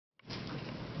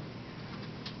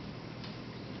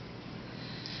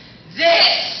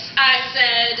This, I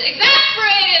said,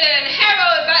 exasperated and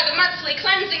harrowed by the monthly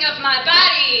cleansing of my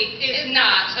body, is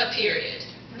not a period.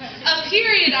 A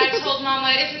period, I told Mama,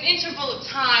 is an interval of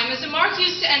time, as a mark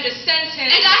used to end a sentence.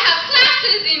 And I have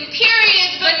classes in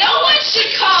periods, but no one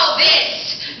should call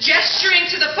this, gesturing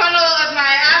to the funnel of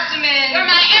my abdomen, where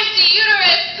my empty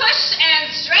uterus pushed and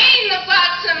strained the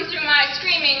flotsam through my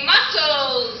screaming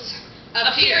muscles, a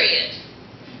period.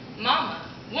 Mama,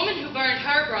 woman who burned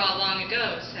her bra long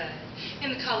ago, said, in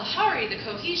the Kalahari, the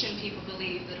Cohesion people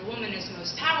believe that a woman is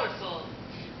most powerful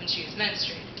when she is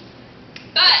menstruated.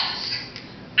 But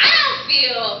I don't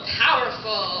feel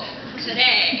powerful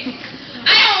today.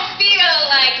 I don't feel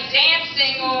like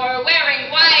dancing or wearing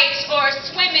white or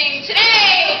swimming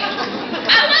today.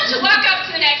 I want to walk up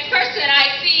to the next person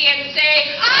I see and say,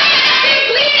 I have been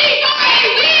bleeding for a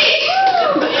week!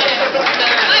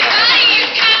 My body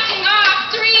is casting off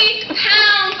 3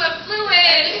 pounds of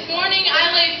fluid. This morning I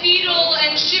lay fetal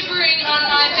and shivering on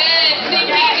my bed,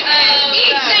 thinking of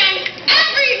each and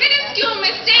every minuscule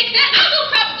mistake that I will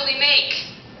probably make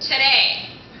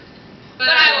today. But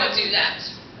I won't do that.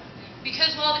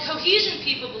 Because while the Cohesion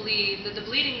people believe that the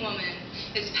bleeding woman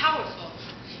is powerful,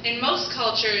 in most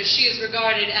cultures she is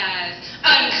regarded as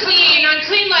unclean.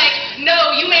 Unclean like,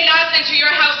 no, you may not enter your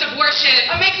house of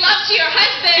worship or make love to your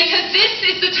husband. Because this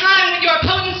is the time when your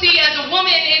potency as a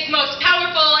woman is most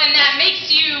powerful, and that makes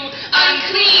you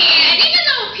unclean. And even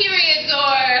though periods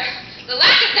or the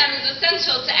lack of them is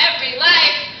essential to every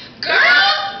life, girl,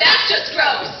 that's just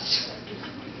gross.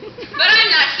 But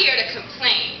I'm not here to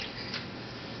complain.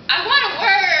 I want a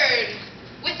word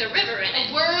with a river in it.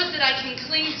 A word that I can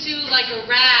cling to like a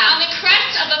raft. On the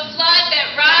crest of a flood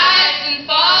that rises and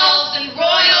falls and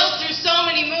roils through so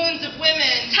many moons of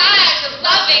women. Tides of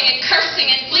loving and cursing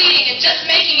and bleeding and just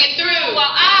making it through.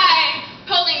 While I,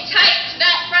 holding tight to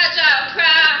that fragile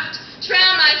craft,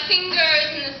 trail my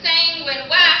fingers in the sanguine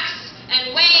wax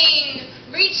and wane,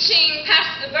 reaching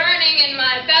past the burning in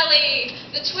my belly,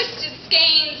 the twisted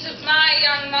skeins of my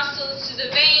young muscles to the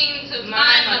veins of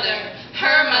my mother,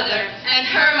 her mother, and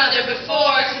her mother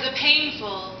before, to the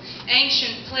painful,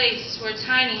 ancient place where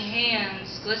tiny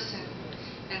hands glisten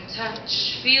and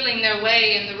touch, feeling their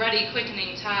way in the ruddy,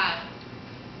 quickening tide.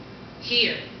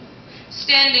 Here,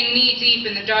 standing knee-deep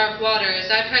in the dark waters,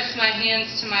 I press my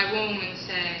hands to my womb and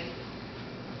say,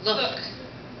 look,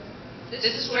 this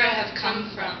is where I have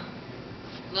come from.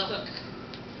 Look,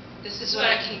 this is what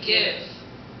I can give.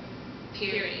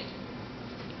 Period.